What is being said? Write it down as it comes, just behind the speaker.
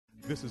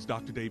This is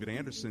Dr. David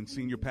Anderson,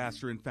 Senior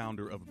Pastor and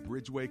Founder of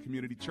Bridgeway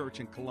Community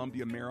Church in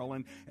Columbia,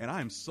 Maryland, and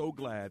I am so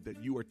glad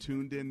that you are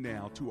tuned in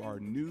now to our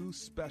new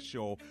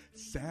special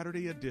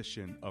Saturday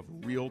edition of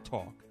Real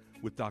Talk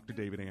with Dr.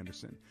 David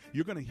Anderson.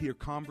 You're going to hear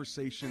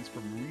conversations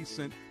from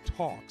recent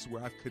talks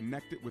where I've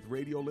connected with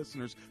radio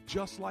listeners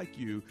just like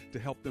you to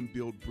help them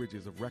build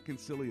bridges of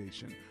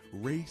reconciliation,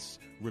 race,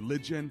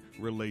 religion,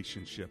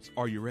 relationships.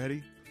 Are you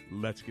ready?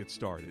 Let's get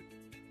started.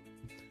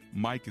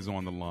 Mike is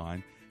on the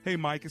line. Hey,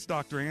 Mike, it's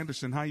Dr.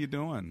 Anderson. How you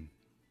doing?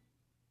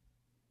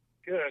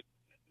 Good.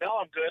 Now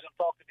I'm good. I'm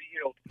talking to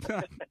you.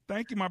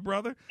 Thank you, my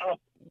brother.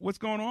 What's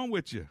going on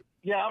with you?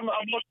 Yeah, I'm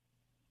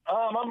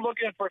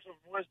looking for some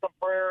wisdom,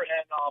 prayer, and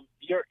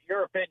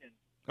your opinion.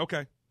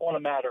 Okay. On a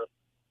matter.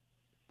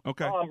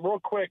 Okay. Real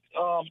quick,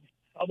 I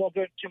won't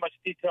go into too much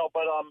detail,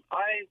 but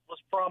I was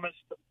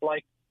promised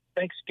like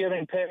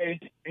Thanksgiving pay,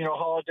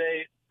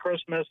 holiday,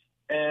 Christmas,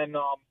 and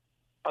a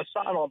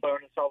sign-on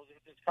bonus. I was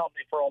with this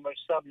company for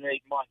almost 7 to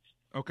 8 months.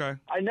 Okay.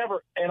 I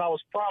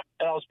was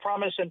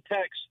promised in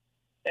texts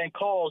and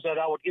calls that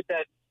I would get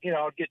that,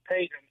 I would get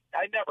paid, and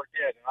I never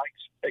did. And I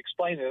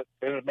explained it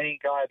to the main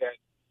guy that,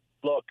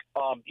 look,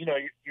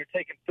 you're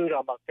taking food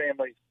out of my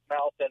family's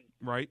mouth, and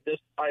right.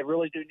 I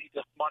really do need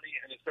this money,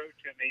 and it's owed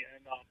to me.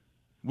 And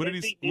what did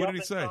he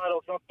say?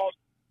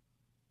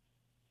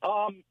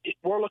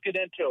 We're looking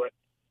into it.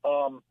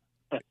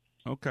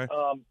 Okay.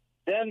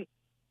 Then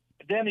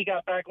he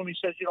got back when he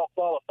says you don't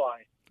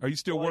qualify. Are you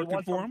still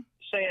working for him?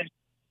 Saying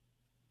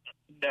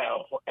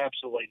no,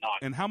 absolutely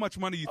not. And how much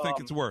money do you think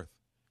it's worth?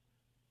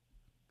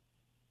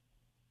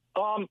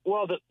 Well,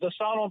 the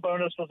sign-on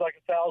bonus was like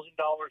 $1,000,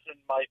 and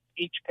my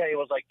each pay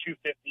was like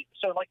 $250,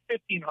 so like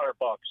 $1,500.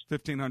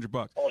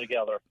 $1,500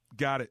 altogether.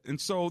 Got it.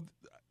 And so,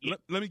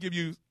 let me give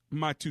you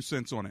my 2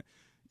 cents on it.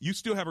 You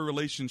still have a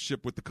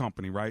relationship with the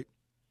company, right?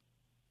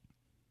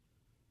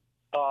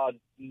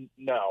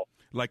 No.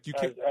 Like you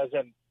can,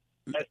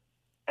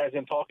 as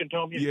in talking to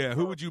him. Yeah.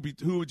 Who would you be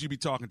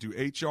talking to?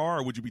 HR,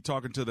 or would you be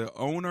talking to the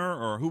owner,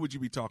 or who would you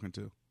be talking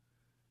to?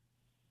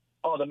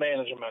 Oh, the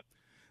management.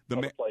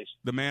 The place.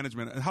 The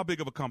management. How big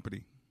of a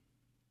company?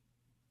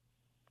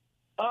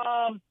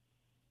 They're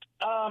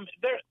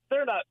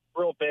not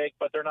real big,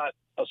 but they're not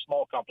a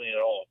small company at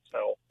all.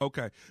 So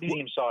okay,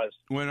 medium size.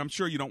 Well, I'm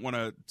sure you don't want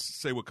to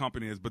say what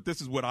company it is, but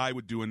this is what I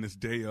would do in this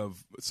day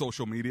of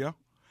social media.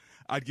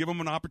 I'd give them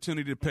an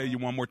opportunity to pay you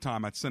one more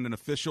time. I'd send an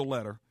official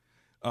letter.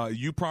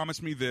 You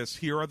promised me this.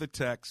 Here are the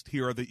texts.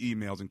 Here are the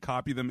emails, and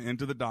copy them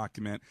into the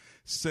document.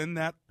 Send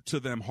that to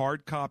them,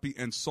 hard copy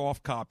and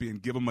soft copy,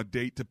 and give them a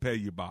date to pay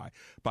you by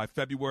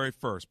February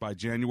 1st, by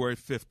January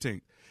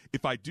 15th.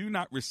 If I do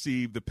not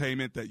receive the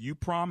payment that you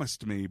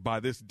promised me by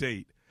this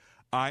date,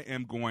 I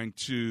am going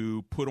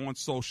to put on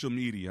social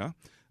media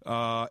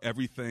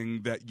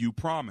everything that you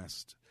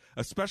promised,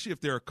 especially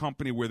if they're a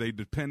company where they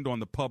depend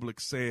on the public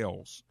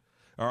sales.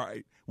 All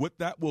right. What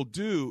that will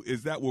do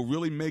is that will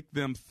really make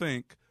them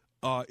think,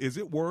 is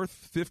it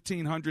worth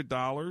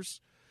 $1,500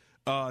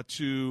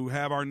 to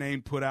have our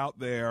name put out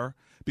there?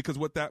 Because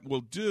what that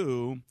will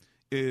do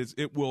is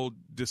it will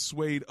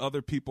dissuade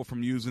other people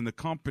from using the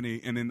company,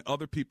 and then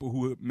other people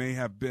who may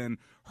have been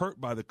hurt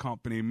by the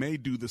company may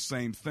do the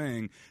same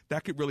thing.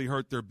 That could really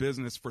hurt their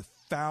business for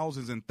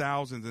thousands and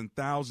thousands and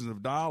thousands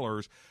of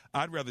dollars.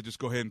 I'd rather just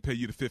go ahead and pay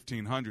you the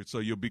 $1,500 so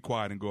you'll be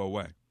quiet and go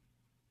away.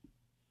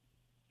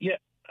 Yeah.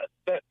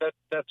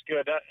 That's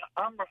good.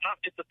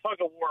 It's a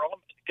tug of war.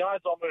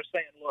 God's almost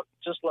saying, "Look,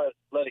 just let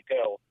it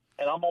go."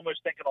 And I'm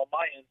almost thinking on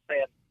my end,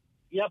 saying,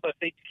 "Yeah, but if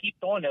they keep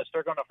doing this,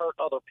 they're going to hurt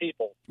other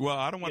people." Well,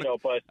 I don't want to.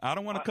 I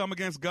don't want to come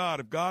against God.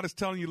 If God is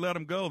telling you let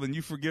him go, then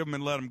you forgive him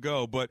and let him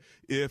go. But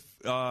if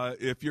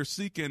you're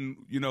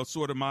seeking,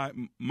 sort of my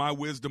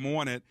wisdom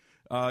on it,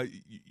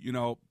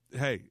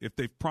 hey, if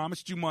they've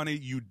promised you money,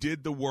 you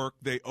did the work,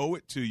 they owe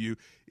it to you.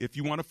 If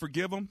you want to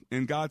forgive them,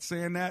 and God's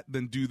saying that,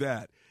 then do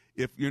that.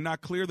 If you're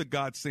not clear that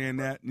God's saying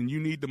that and you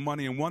need the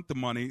money and want the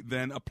money,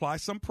 then apply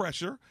some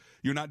pressure.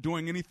 You're not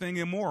doing anything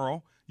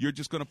immoral. You're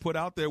just going to put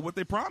out there what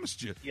they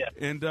promised you. Yeah.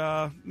 And,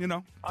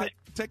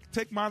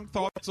 take my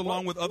thoughts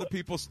along with other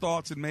people's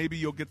thoughts, and maybe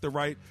you'll get the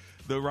right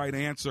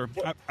answer.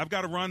 I've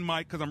got to run,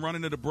 Mike, because I'm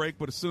running to the break.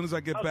 But as soon as I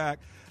get back,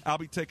 I'll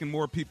be taking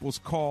more people's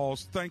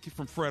calls. Thank you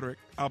from Frederick.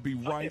 I'll be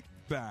right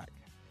back.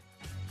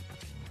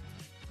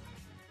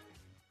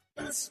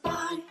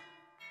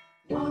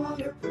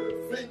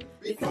 Waterproofing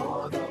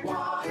before the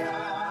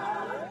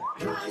water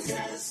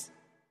rises.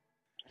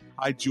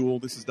 Hi, Jewel.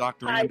 This is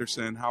Dr.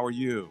 Anderson. How are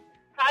you?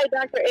 Hi,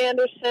 Dr.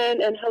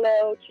 Anderson, and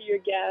hello to your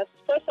guests.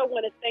 First, I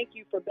want to thank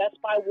you for Best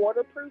Buy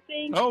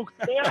Waterproofing. Oh,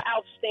 they are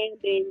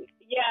outstanding.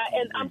 Yeah,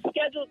 and I'm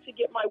scheduled to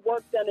get my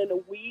work done in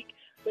a week,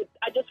 but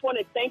I just want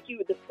to thank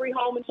you. The free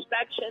home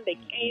inspection, they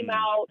came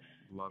out.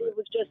 It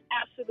was just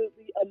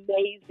absolutely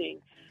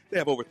amazing. They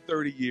have over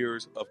 30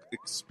 years of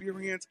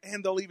experience,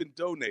 and they'll even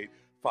donate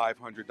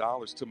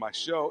 $500 to my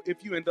show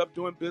if you end up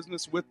doing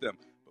business with them.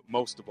 But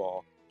most of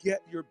all,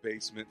 get your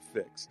basement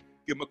fixed.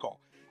 Give them a call,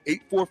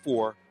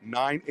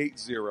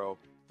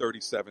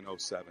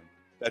 844-980-3707.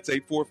 That's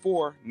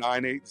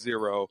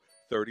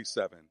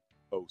 844-980-3707.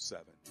 The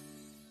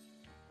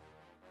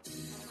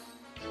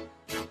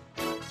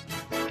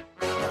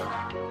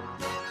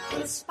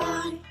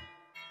Spy,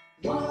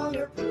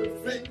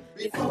 waterproofing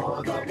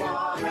before the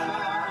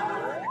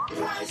water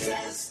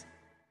crisis.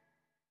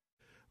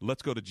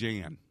 Let's go to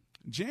Jan.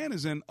 Jan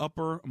is in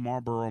Upper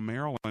Marlboro,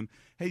 Maryland.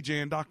 Hey,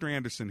 Jan, Dr.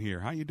 Anderson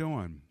here. How you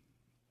doing?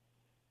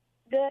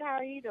 Good. How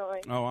are you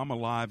doing? Oh, I'm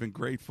alive and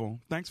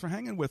grateful. Thanks for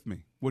hanging with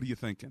me. What are you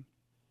thinking?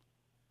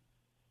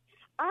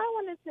 I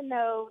wanted to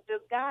know, does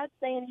God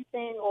say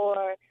anything,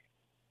 or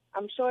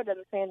I'm sure it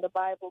doesn't say in the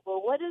Bible, but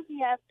what does he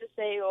have to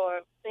say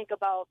or think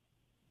about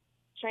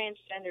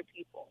transgender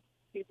people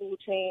who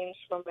change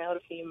from male to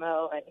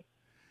female? And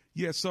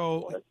yeah,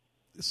 so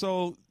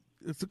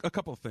it's a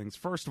couple of things.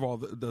 First of all,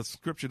 the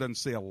scripture doesn't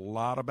say a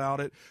lot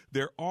about it.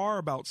 There are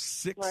about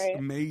 6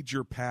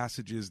 major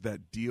passages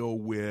that deal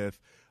with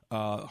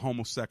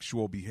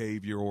homosexual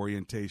behavior,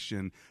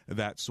 orientation,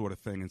 that sort of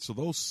thing. And so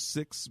those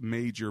 6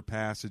 major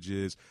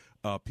passages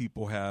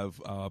people have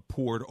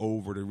poured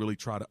over to really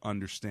try to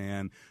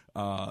understand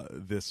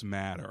this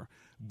matter.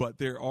 But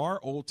there are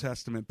Old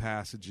Testament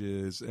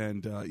passages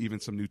and even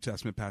some New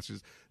Testament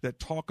passages that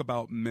talk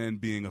about men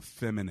being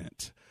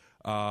effeminate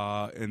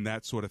and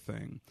that sort of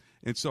thing.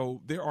 And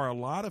so there are a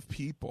lot of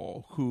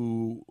people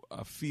who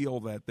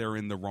feel that they're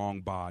in the wrong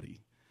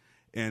body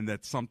and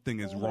that something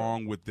is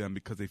wrong with them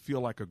because they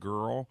feel like a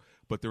girl,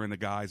 but they're in a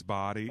guy's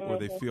body, or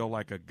they feel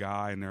like a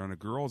guy and they're in a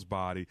girl's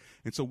body.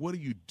 And so what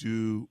do you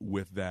do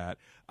with that?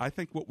 I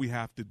think what we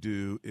have to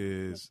do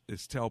is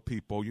tell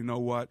people, you know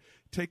what,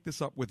 take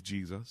this up with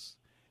Jesus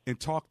and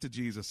talk to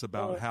Jesus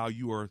about how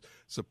you are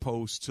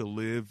supposed to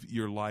live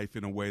your life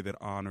in a way that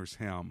honors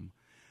him.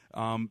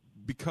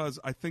 Because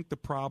I think the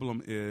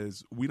problem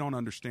is we don't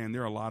understand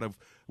there are a lot of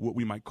what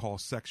we might call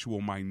sexual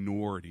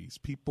minorities,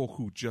 people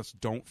who just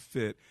don't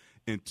fit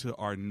into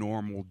our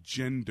normal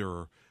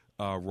gender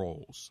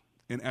roles.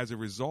 And as a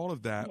result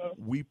of that,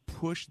 we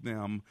push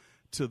them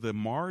to the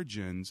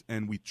margins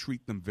and we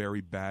treat them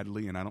very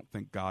badly. And I don't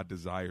think God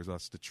desires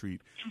us to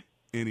treat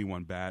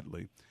anyone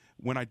badly.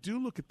 When I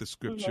do look at the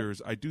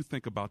scriptures, I do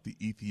think about the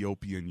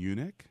Ethiopian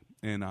eunuch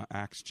in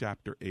Acts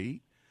chapter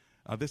 8.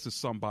 This is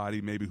somebody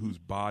maybe whose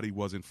body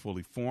wasn't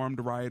fully formed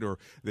right, or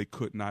they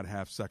could not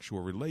have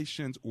sexual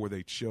relations, or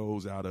they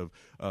chose out of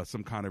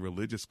some kind of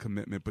religious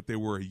commitment, but they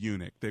were a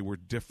eunuch. They were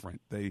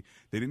different. They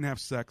didn't have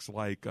sex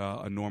like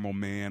a normal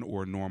man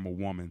or a normal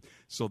woman,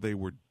 so they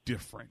were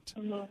different.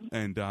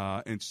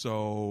 And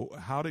so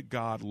how did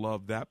God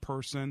love that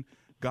person?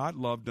 God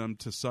loved them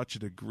to such a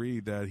degree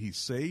that he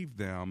saved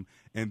them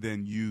and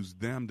then used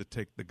them to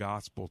take the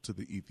gospel to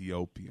the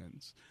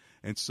Ethiopians.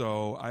 And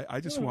so I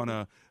just want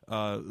to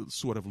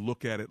sort of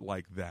look at it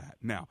like that.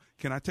 Now,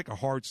 can I take a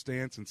hard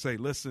stance and say,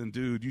 listen,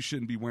 dude, you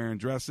shouldn't be wearing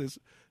dresses?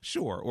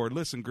 Sure. Or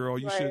listen, girl,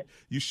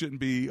 you shouldn't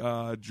be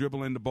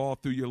dribbling the ball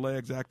through your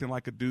legs, acting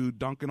like a dude,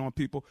 dunking on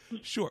people?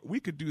 Sure. We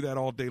could do that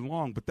all day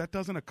long, but that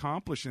doesn't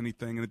accomplish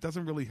anything, and it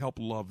doesn't really help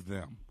love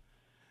them.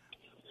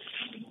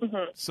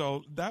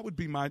 So that would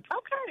be my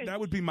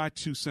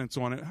 2 cents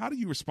on it. How do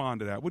you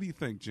respond to that? What do you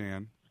think,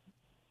 Jan?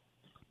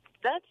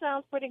 That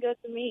sounds pretty good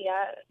to me.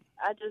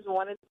 I just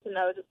wanted to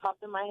know. It just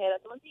popped in my head. I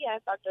thought, let me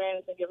ask Dr.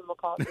 Anderson, give him a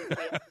call, see what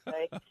he has to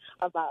say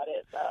about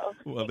it. So.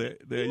 Well,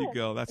 there you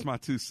go. That's my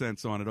 2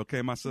 cents on it.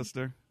 Okay, my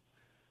sister?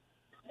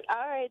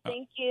 All right.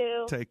 Thank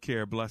you. Take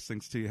care.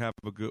 Blessings to you. Have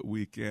a good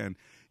weekend.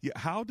 Yeah,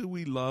 how do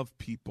we love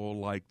people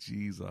like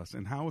Jesus?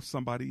 And how if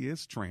somebody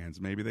is trans?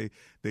 Maybe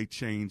they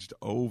changed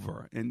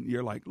over. And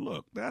you're like,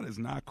 look, that is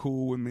not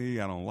cool with me.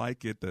 I don't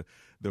like it. The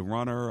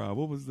runner,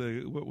 what was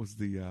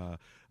the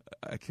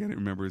I can't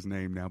remember his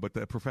name now, but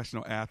the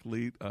professional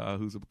athlete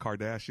who's a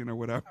Kardashian or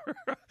whatever.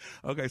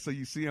 Okay, so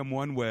you see him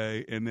one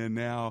way, and then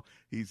now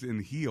he's in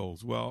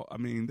heels. Well, I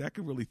mean, that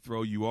could really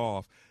throw you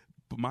off.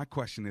 But my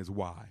question is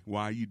why?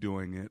 Why are you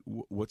doing it?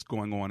 What's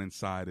going on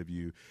inside of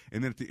you?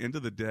 And then at the end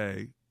of the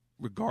day,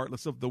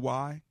 regardless of the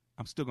why,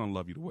 I'm still going to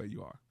love you the way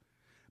you are.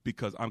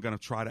 Because I'm going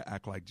to try to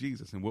act like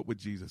Jesus. And what would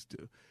Jesus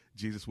do?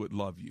 Jesus would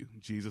love you.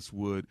 Jesus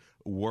would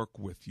work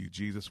with you.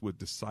 Jesus would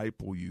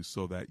disciple you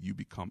so that you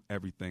become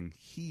everything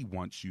he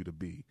wants you to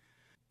be.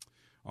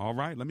 All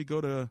right, let me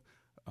go to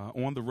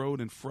on the road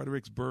in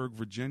Fredericksburg,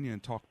 Virginia,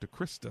 and talk to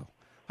Crystal.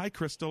 Hi,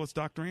 Crystal. It's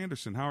Dr.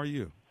 Anderson. How are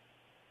you?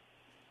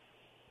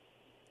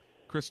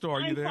 Crystal,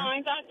 are you there? I'm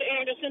fine, Dr.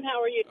 Anderson.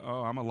 How are you?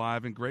 Oh, I'm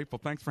alive and grateful.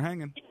 Thanks for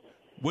hanging.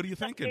 What are you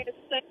thinking?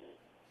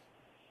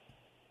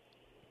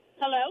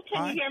 Hello,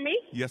 can you hear me?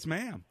 Yes,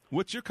 ma'am.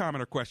 What's your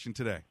comment or question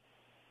today?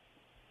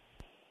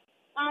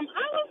 I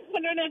was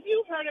wondering if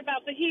you heard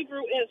about the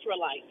Hebrew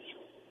Israelites.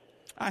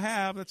 I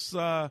have. It's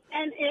and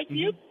if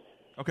you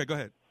okay, go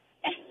ahead.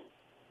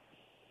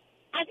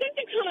 I think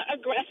they're kind of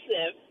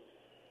aggressive,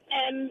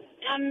 and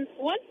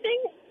one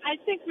thing I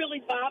think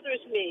really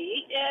bothers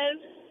me is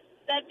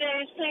that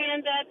they're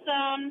saying that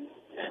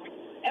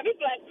every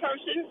black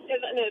person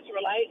is an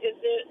Israelite,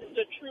 is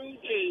the true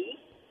Jew.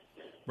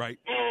 Right.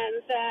 And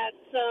that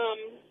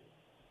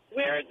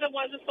we're the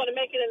ones that's going to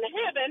make it into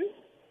heaven,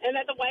 and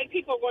that the white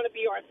people are going to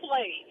be our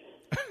slaves.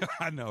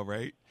 I know,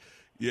 right?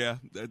 Yeah,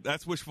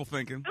 that's wishful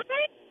thinking.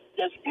 Okay.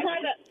 just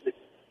kind of,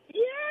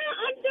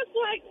 I'm just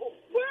like,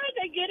 where are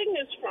they getting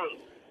this from?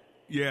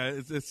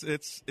 Yeah,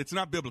 it's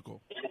not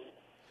biblical.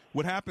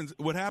 What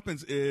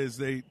happens is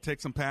they take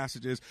some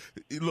passages.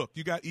 Look,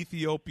 you got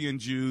Ethiopian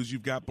Jews,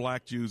 you've got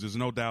black Jews. There's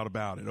no doubt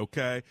about it,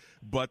 okay?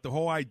 But the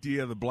whole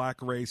idea of the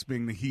black race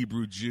being the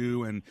Hebrew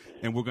Jew and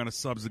we're going to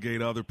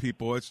subjugate other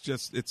people,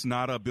 it's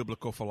not a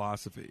biblical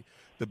philosophy.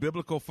 The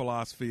biblical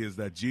philosophy is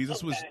that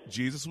Jesus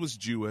was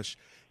Jewish.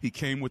 He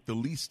came with the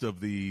least of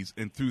these,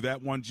 and through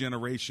that one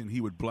generation, he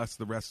would bless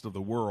the rest of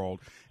the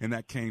world, and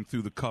that came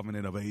through the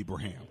covenant of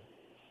Abraham.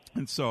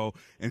 And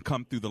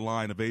come through the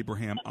line of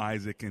Abraham,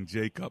 Isaac, and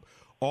Jacob.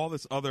 All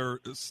this other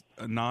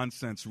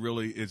nonsense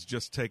really is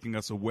just taking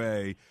us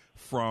away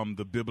from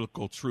the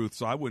biblical truth.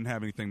 So I wouldn't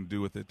have anything to do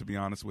with it, to be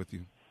honest with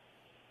you.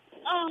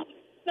 Oh,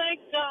 thank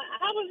God.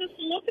 I was just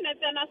looking at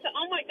that, and I said,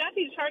 oh, my God,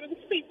 he's hurting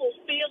people's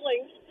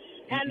feelings.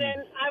 And then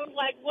I was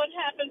like, what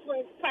happens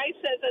when Christ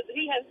says that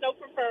he has no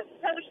preferred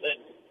person?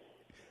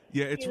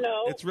 Yeah,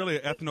 it's really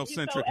an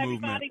ethnocentric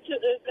movement.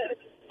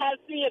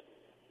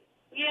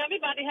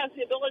 Everybody has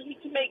the ability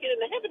to make it in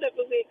the heaven if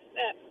we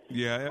accept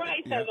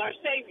Christ as our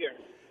Savior.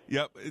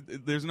 Yep.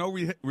 There's no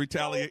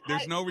retaliation.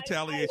 There's no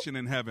retaliation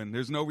in heaven.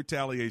 There's no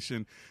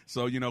retaliation.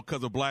 So,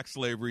 because of black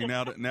slavery,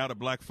 now the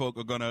black folk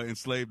are going to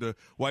enslave the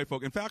white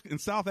folk. In fact, in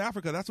South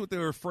Africa, that's what they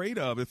were afraid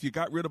of. If you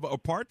got rid of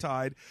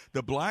apartheid,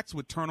 the blacks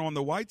would turn on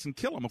the whites and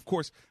kill them. Of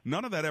course,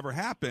 none of that ever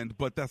happened,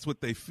 but that's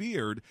what they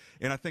feared.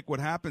 And I think what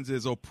happens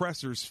is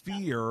oppressors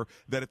fear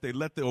that if they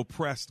let the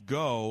oppressed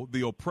go,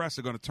 the oppressed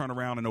are going to turn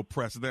around and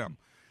oppress them.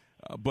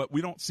 But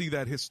we don't see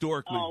that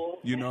historically,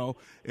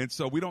 and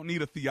so we don't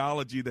need a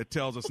theology that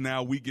tells us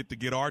now we get to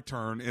get our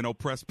turn and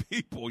oppress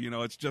people.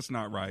 It's just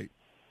not right.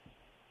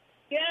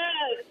 Yes.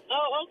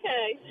 Oh,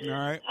 okay. All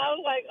right. I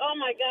was like, oh,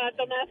 my God,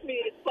 don't ask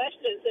me these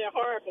questions. They're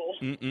horrible.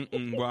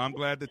 Well, I'm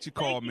glad that you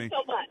called me. Thank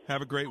you so much.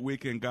 Have a great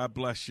weekend. God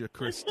bless you,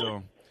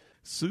 Crystal.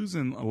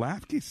 Susan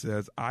Lafke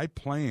says, I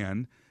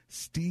plan.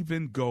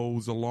 Stephen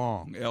goes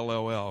along.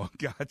 LOL.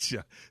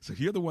 Gotcha. So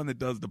you're the one that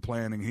does the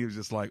planning. He was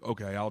just like,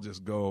 okay, I'll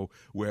just go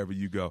wherever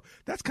you go.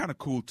 That's kind of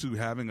cool too,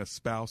 having a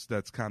spouse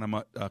that's kind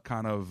of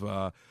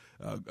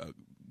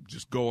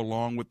just go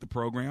along with the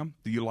program.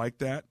 Do you like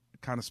that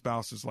kind of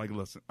spouse? Is like,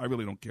 listen, I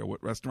really don't care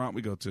what restaurant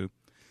we go to.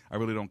 I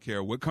really don't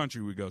care what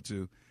country we go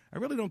to. I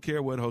really don't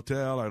care what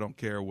hotel. I don't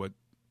care what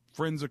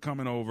friends are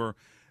coming over.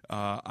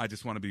 I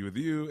just want to be with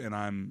you, and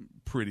I'm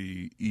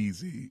pretty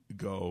easy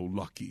go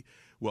lucky.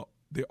 Well,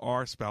 there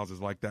are spouses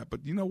like that,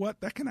 but you know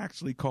what? That can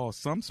actually cause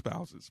some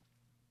spouses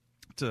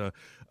to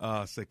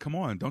say, come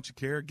on, don't you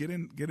care? Get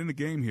in the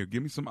game here.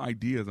 Give me some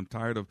ideas. I'm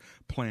tired of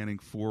planning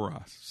for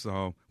us.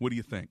 So what do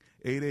you think?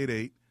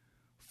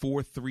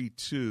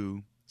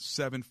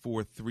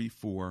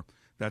 888-432-7434.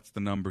 That's the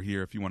number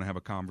here if you want to have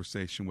a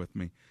conversation with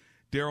me.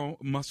 Daryl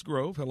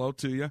Musgrove, hello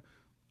to you.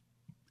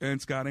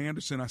 And Scott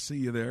Anderson, I see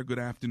you there. Good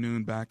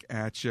afternoon back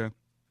at you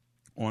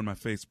on my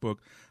Facebook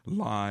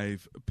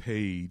Live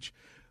page.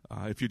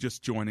 If you're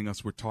just joining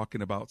us, we're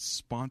talking about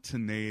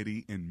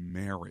spontaneity in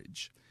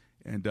marriage.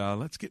 And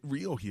let's get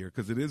real here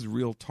because it is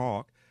real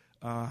talk.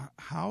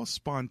 How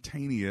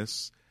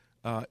spontaneous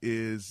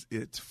is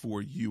it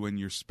for you and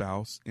your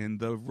spouse in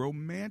the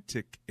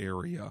romantic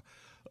area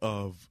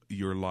of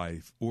your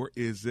life? Or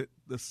is it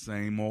the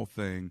same old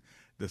thing,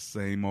 the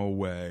same old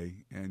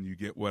way? And you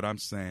get what I'm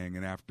saying.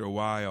 And after a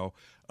while,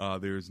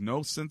 there's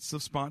no sense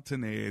of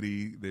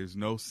spontaneity. There's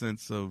no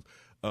sense of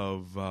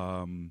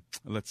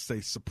let's say,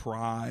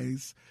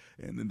 surprise.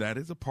 And that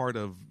is a part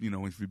of,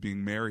 if you're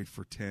being married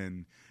for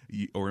 10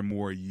 or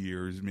more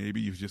years,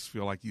 maybe you just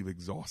feel like you've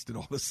exhausted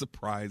all the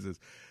surprises.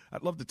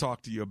 I'd love to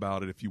talk to you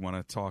about it if you want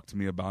to talk to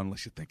me about it,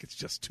 unless you think it's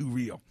just too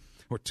real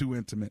or too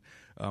intimate.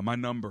 My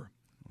number,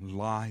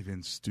 live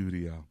in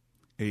studio,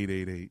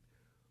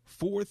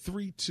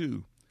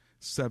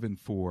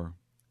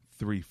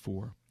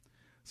 888-432-7434.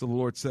 So the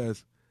Lord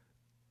says,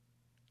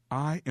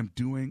 I am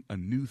doing a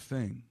new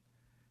thing.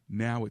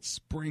 Now it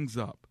springs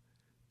up.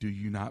 Do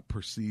you not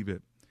perceive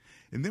it?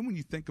 And then when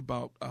you think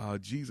about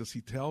Jesus,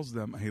 he tells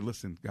them, hey,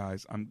 listen,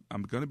 guys, I'm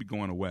going to be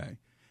going away,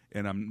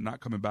 and I'm not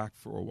coming back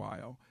for a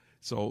while.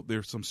 So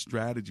there's some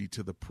strategy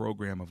to the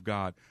program of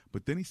God.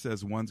 But then he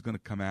says one's going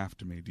to come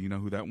after me. Do you know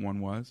who that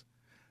one was?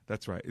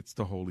 That's right. It's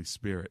the Holy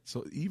Spirit.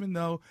 So even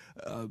though,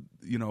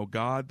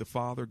 God the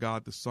Father,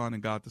 God the Son,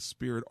 and God the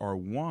Spirit are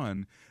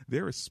one,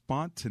 there is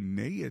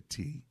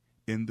spontaneity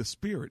in the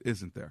Spirit,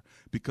 isn't there?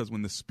 Because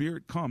when the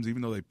Spirit comes,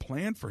 even though they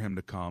planned for him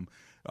to come,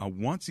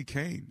 once he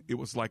came, it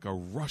was like a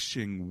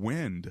rushing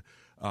wind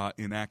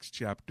in Acts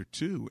chapter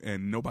 2,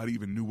 and nobody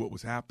even knew what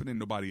was happening.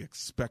 Nobody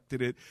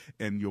expected it.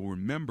 And you'll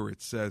remember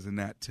it says in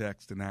that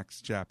text in Acts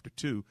chapter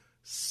 2,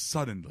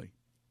 suddenly.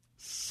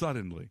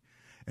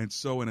 And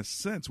so in a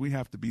sense, we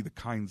have to be the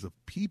kinds of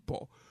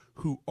people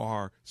who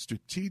are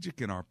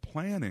strategic in our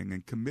planning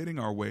and committing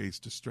our ways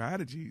to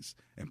strategies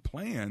and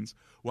plans,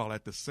 while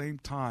at the same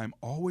time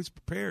always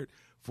prepared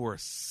for a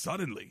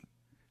suddenly,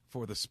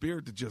 for the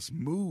Spirit to just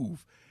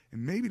move.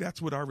 And maybe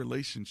that's what our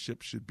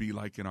relationship should be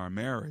like in our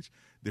marriage.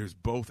 There's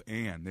both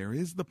and. There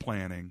is the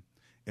planning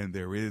and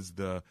there is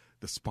the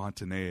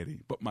spontaneity.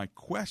 But my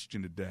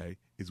question today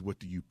is, what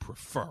do you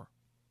prefer?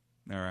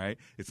 All right?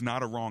 It's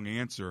not a wrong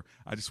answer.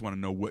 I just want to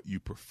know what you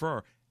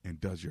prefer, and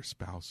does your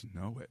spouse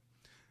know it?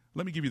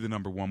 Let me give you the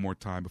number one more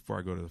time before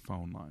I go to the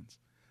phone lines.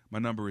 My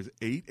number is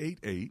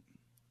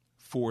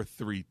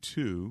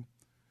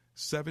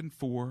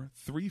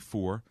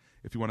 888-432-7434.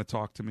 If you want to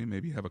talk to me,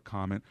 maybe you have a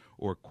comment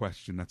or a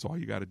question, that's all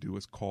you got to do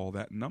is call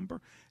that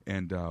number,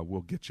 and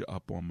we'll get you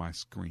up on my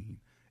screen.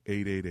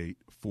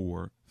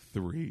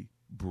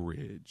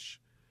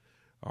 888-43-BRIDGE.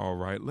 All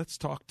right, let's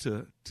talk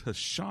to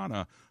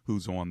Tashana,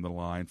 who's on the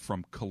line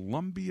from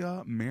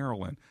Columbia,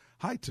 Maryland.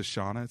 Hi,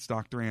 Tashana. It's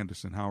Dr.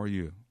 Anderson. How are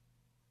you?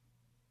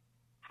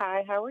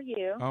 Hi, how are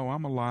you? Oh,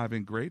 I'm alive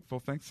and grateful.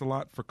 Thanks a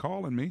lot for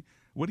calling me.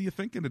 What are you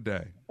thinking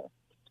today?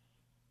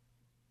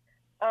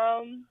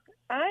 I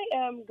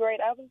am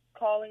great. I was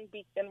calling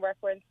in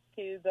reference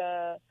to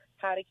the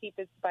how to keep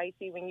it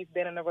spicy when you've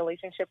been in a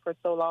relationship for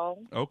so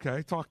long.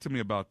 Okay, talk to me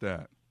about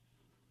that.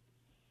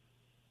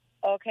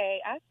 Okay,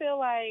 I feel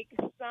like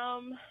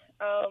some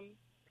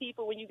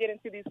people, when you get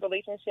into these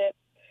relationships,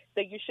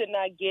 that you should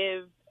not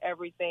give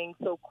everything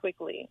so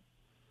quickly.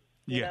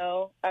 You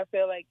know, I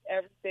feel like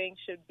everything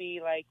should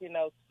be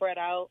spread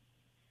out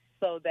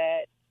so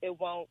that it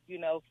won't,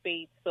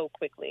 fade so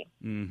quickly.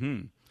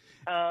 Mm-hmm.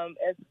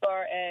 As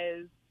far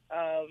as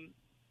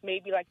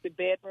maybe like the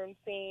bedroom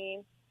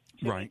scene,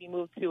 should maybe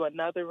move to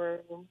another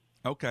room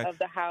of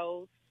the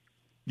house.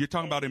 You're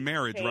talking about in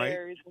marriage, right?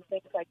 And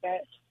things like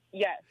that.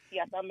 Yes,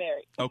 I'm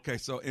married. Okay,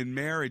 so in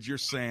marriage, you're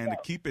saying to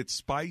keep it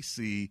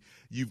spicy,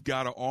 you've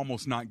got to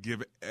almost not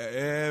do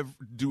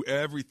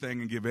everything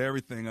and give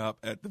everything up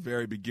at the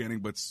very beginning,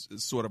 but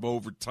sort of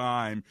over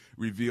time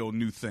reveal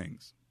new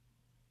things.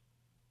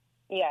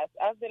 Yes,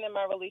 I've been in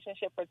my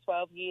relationship for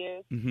 12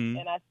 years, mm-hmm.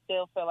 and I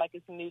still feel like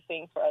it's a new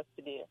thing for us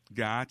to do.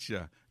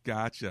 Gotcha.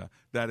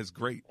 That is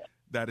great.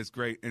 That is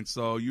great. And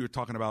so you were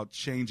talking about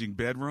changing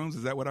bedrooms.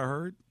 Is that what I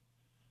heard?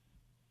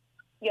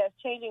 Yes,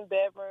 changing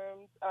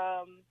bedrooms.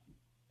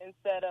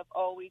 Instead of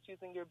always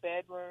using your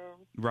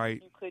bedroom,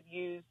 right? You could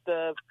use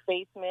the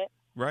basement,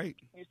 right?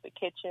 Use the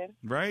kitchen,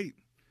 right?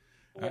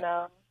 I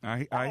hear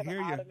you. I have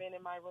an ottoman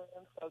in my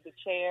room, so the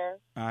chair.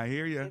 I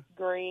hear you. It's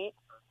great.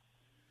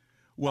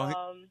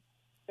 Well,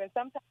 and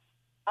sometimes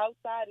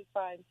outside is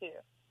fine too.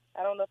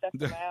 I don't know if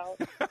that's allowed,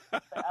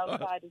 but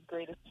outside is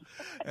great.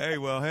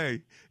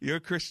 Hey, you're a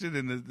Christian,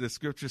 and the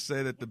scriptures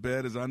say that the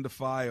bed is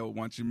undefiled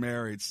once you're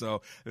married.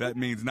 So that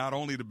means not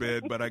only the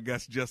bed, but I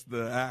guess just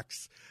the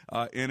acts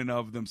in and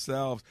of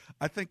themselves.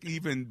 I think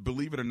even,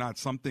 believe it or not,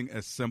 something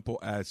as simple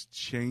as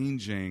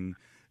changing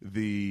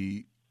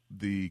the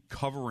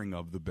covering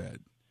of the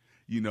bed.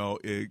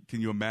 Can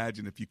you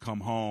imagine if you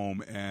come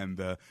home and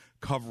the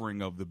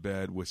covering of the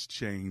bed was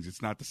changed?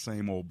 It's not the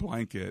same old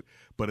blanket,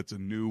 but it's a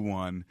new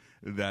one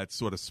that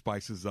sort of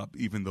spices up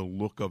even the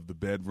look of the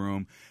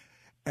bedroom,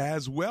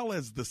 as well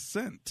as the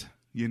scent.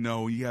 You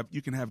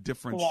can have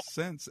different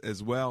scents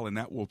as well, and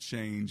that will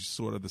change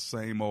sort of the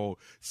same old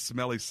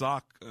smelly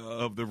sock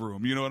of the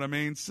room. You know what I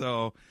mean?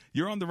 So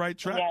you're on the right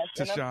track,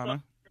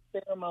 Tashana.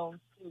 Pheromones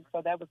too,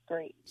 so that was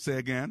great. Say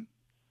again.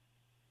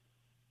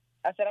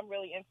 I said I'm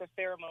really into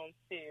pheromones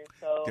too.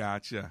 So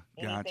Gotcha.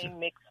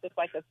 Anything mixed with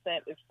like a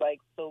scent is like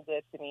so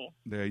good to me.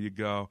 There you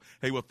go.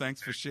 Hey, well,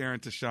 thanks for sharing,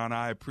 Tashana.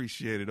 I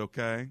appreciate it.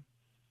 Okay.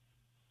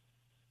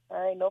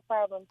 All right, no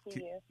problem.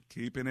 See you.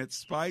 Keeping it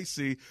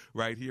spicy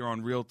right here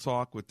on Real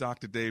Talk with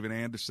Dr. David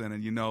Anderson.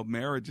 And,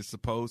 marriage is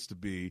supposed to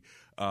be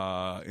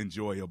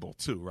enjoyable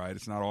too, right?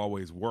 It's not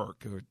always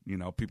work.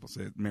 People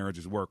say marriage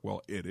is work.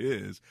 Well, it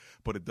is,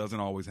 but it doesn't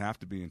always have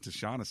to be. And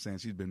Tashana's saying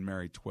she's been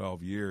married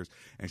 12 years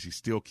and she's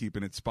still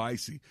keeping it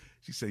spicy.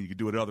 She's saying you can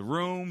do it in other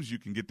rooms. You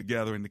can get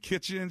together in the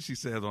kitchen. She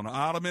says on the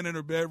ottoman in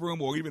her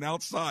bedroom or even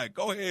outside.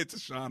 Go ahead,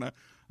 Tashana.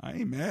 I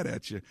ain't mad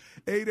at you.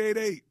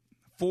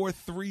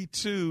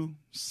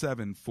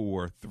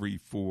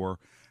 888-432-7434.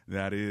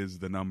 That is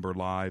the number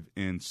live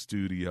in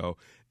studio.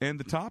 And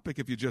the topic,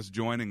 if you're just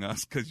joining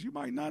us, because you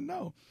might not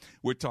know,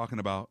 we're talking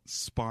about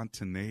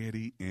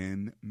spontaneity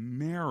in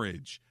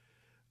marriage.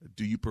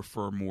 Do you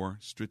prefer more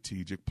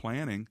strategic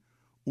planning,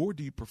 or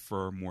do you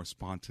prefer more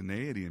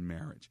spontaneity in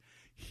marriage?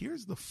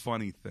 Here's the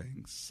funny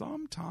thing.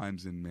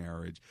 Sometimes in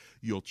marriage,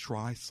 you'll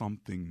try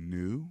something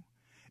new,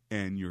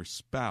 and your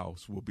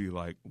spouse will be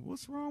like,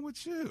 what's wrong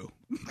with you?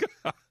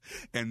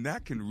 And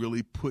that can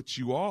really put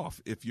you off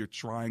if you're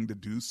trying to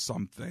do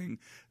something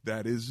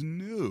that is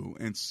new.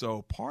 And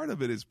so part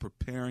of it is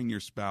preparing your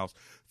spouse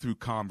through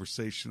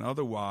conversation.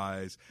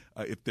 Otherwise,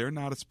 if they're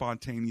not a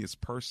spontaneous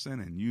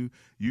person and you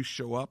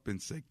show up and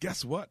say,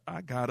 guess what?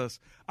 I got us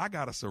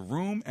a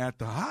room at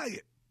the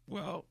Hyatt.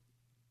 Well,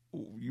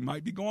 you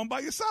might be going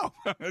by yourself.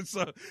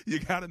 So you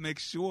got to make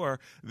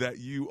sure that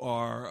you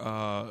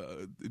are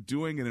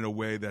doing it in a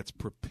way that's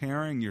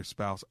preparing your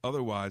spouse.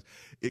 Otherwise,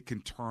 it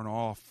can turn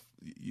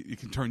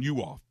you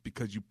off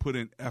because you put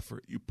in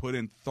effort, you put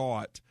in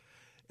thought,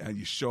 and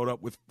you showed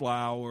up with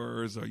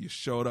flowers, or you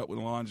showed up with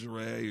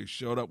lingerie, or you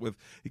showed up with,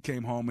 he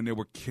came home and there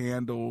were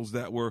candles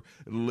that were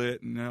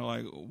lit, and they're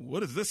like,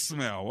 what is this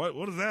smell?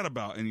 What is that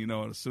about? And,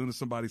 as soon as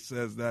somebody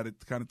says that,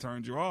 it kind of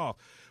turns you off.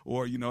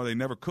 Or, they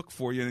never cook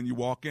for you, and then you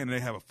walk in and they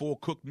have a full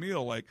cooked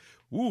meal, like,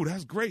 ooh,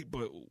 that's great,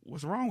 but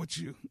what's wrong with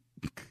you?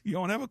 You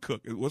don't ever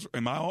cook.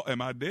 Am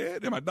I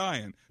dead? Am I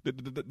dying?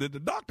 Did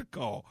the doctor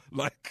call?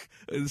 Like,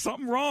 is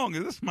something wrong?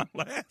 Is this my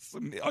last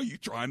meal? Are you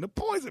trying to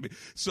poison me?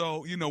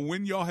 So,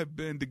 when y'all have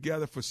been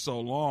together for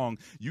so long,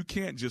 you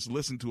can't just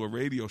listen to a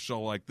radio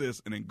show like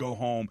this and then go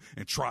home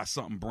and try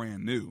something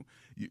brand new.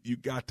 You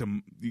got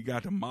to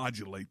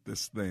modulate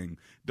this thing.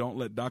 Don't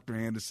let Dr.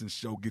 Anderson's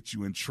show get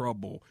you in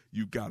trouble.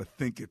 You got to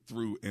think it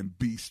through and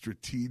be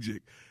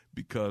strategic,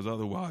 because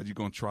otherwise you're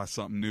going to try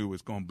something new.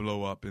 It's going to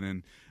blow up, and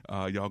then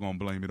y'all going to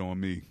blame it on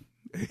me.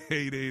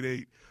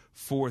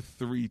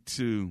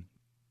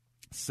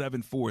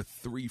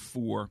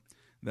 888-432-7434.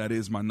 That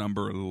is my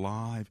number,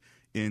 live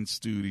in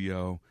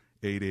studio,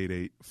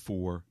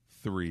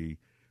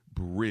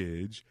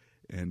 888-43-BRIDGE.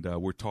 And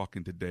we're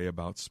talking today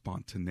about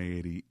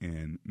spontaneity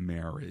in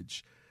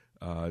marriage.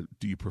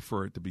 Do you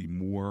prefer it to be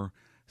more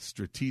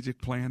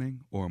strategic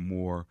planning or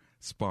more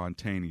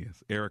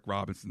spontaneous? Eric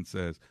Robinson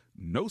says,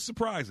 no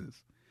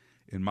surprises.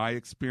 In my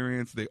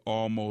experience, they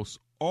almost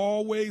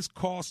always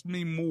cost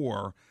me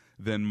more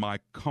than my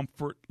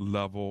comfort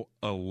level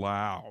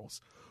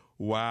allows.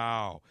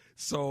 Wow.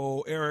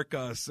 So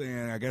Erica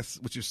saying, I guess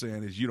what you're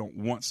saying is you don't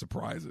want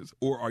surprises.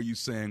 Or are you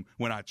saying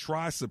when I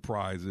try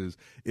surprises,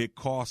 it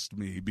costs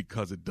me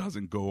because it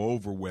doesn't go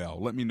over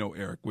well? Let me know,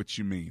 Eric, what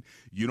you mean.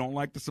 You don't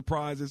like the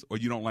surprises, or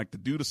you don't like to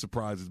do the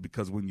surprises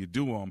because when you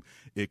do them,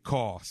 it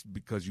costs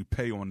because you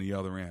pay on the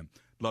other end.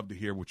 Love to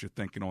hear what you're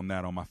thinking on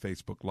that on my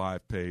Facebook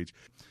Live page.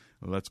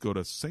 Let's go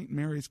to St.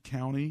 Mary's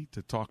County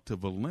to talk to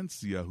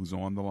Valencia, who's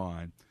on the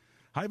line.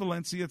 Hi,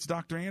 Valencia. It's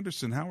Dr.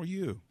 Anderson. How are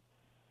you?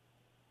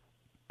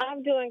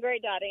 I'm doing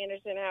great, Dr.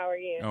 Anderson. How are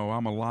you? Oh,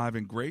 I'm alive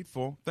and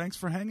grateful. Thanks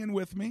for hanging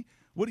with me.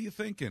 What are you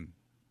thinking?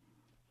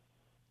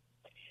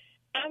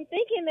 I'm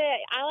thinking that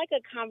I like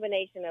a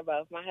combination of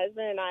both. My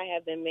husband and I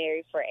have been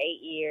married for 8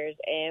 years,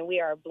 and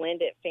we are a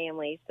blended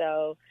family.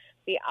 So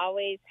we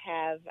always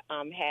have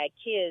had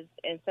kids,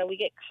 and so we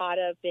get caught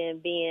up in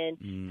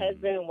being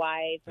husband and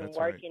wife and That's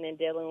working and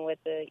dealing with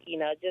the,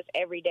 just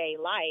everyday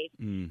life.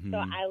 Mm-hmm. So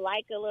I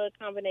like a little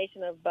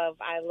combination of both.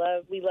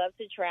 We love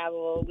to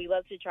travel. We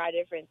love to try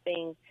different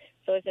things.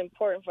 So it's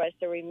important for us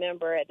to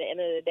remember at the end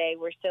of the day,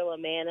 we're still a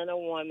man and a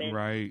woman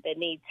that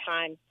need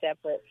time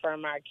separate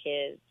from our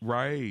kids.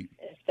 Right.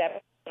 And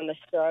separate from the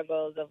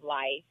struggles of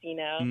life,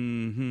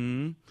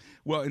 Mm-hmm.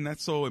 Well, and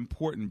that's so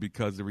important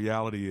because the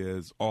reality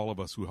is all of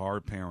us who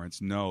are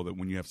parents know that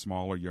when you have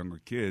smaller,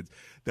 younger kids,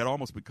 that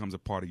almost becomes a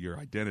part of your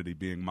identity,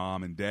 being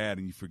mom and dad,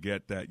 and you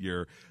forget that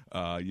you're,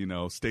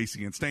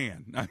 Stacy and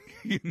Stan,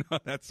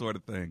 that sort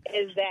of thing.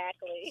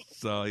 Exactly.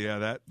 So,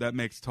 yeah, that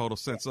makes total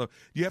sense. So do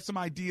you have some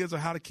ideas of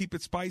how to keep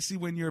it spicy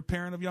when you're a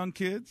parent of young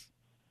kids?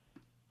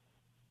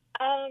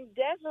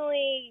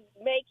 Definitely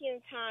making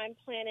time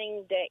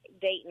planning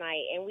date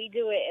night, and we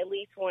do it at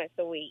least once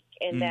a week,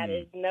 and that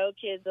is no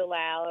kids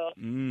allowed.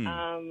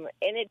 And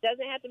it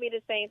doesn't have to be the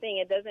same thing.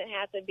 It doesn't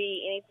have to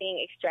be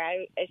anything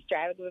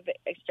extravagant,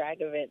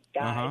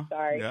 guys.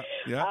 Sorry.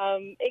 Yeah.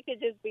 It could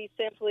just be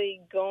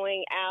simply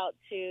going out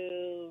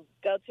to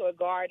go to a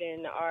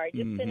garden or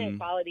just spending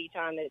quality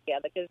time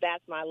together, because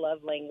that's my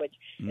love language,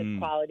 is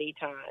quality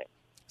time.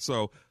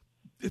 So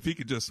if he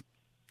could just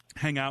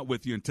hang out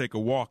with you and take a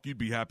walk, you'd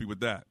be happy with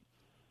that.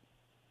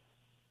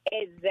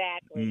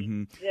 Exactly.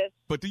 Mm-hmm.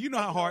 But do you know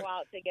how hard?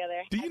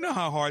 Do you know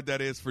how hard that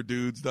is for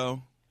dudes,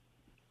 though?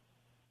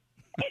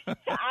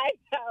 I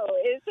know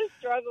it's a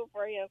struggle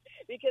for him,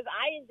 because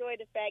I enjoy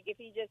the fact if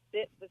he just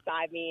sits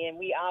beside me, and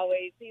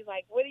he's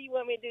like, "What do you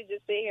want me to do?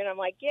 Just sit here?" And I'm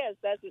like, "Yes,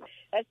 that's it.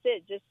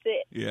 Just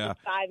sit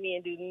beside me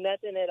and do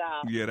nothing at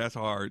all." Yeah, that's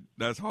hard.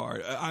 That's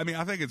hard. I mean,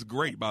 I think it's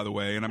great, by the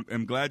way, and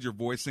I'm glad you're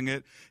voicing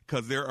it,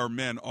 because there are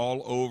men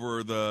all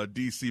over the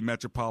D.C.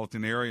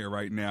 metropolitan area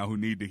right now who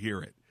need to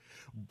hear it.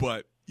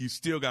 But you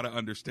still got to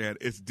understand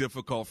it's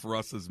difficult for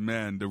us as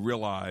men to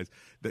realize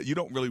that you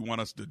don't really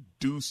want us to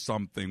do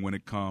something when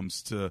it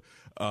comes to,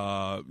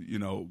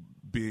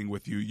 being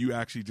with you. You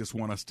actually just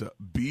want us to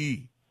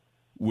be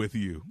with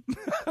you.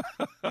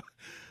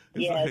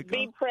 Yes,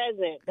 be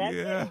present. That's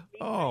it.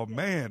 Oh,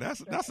 man,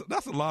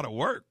 that's a lot of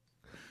work.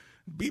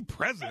 Be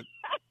present.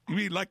 You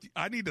mean like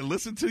I need to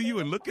listen to you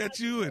and look at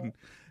you, and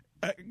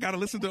I got to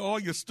listen to all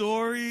your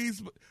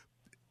stories.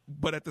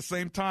 But at the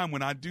same time,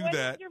 when I do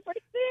that, here's the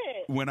thing.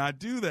 When I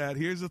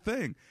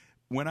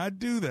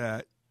do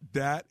that,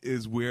 that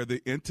is where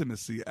the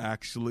intimacy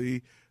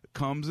actually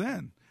comes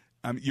in.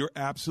 I mean, you're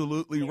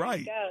absolutely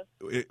right.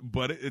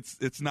 But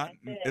it's not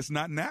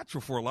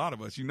natural for a lot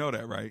of us. You know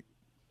that, right?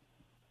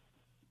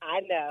 I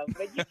know,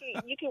 but you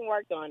can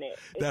work on it.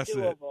 It's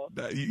doable.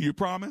 You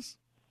promise?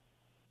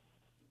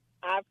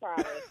 I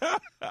promise.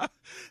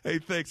 Hey,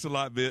 thanks a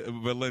lot,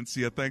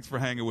 Valencia. Thanks for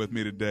hanging with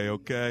me today,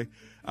 okay?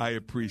 I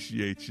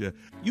appreciate you.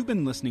 You've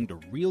been listening to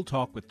Real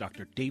Talk with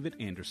Dr. David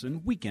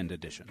Anderson, Weekend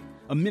Edition,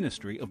 a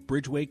ministry of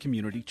Bridgeway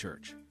Community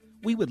Church.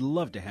 We would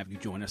love to have you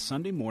join us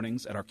Sunday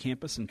mornings at our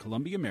campus in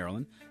Columbia,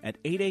 Maryland at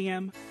 8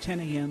 a.m., 10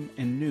 a.m.,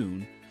 and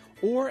noon,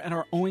 or at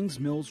our Owings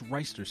Mills,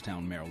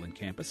 Reisterstown, Maryland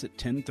campus at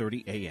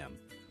 10:30 a.m.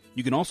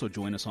 You can also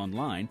join us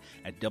online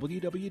at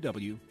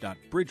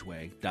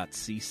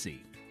www.bridgeway.cc.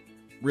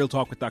 Real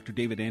Talk with Dr.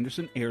 David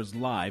Anderson airs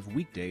live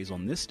weekdays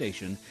on this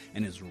station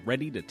and is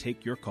ready to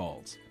take your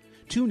calls.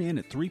 Tune in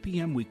at 3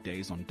 p.m.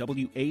 weekdays on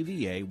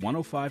WAVA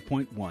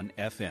 105.1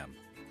 FM.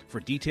 For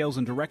details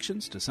and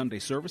directions to Sunday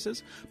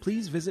services,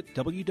 please visit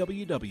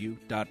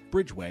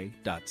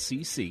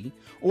www.bridgeway.cc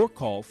or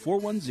call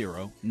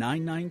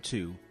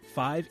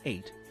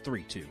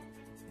 410-992-5832.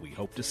 We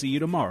hope to see you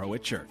tomorrow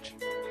at church.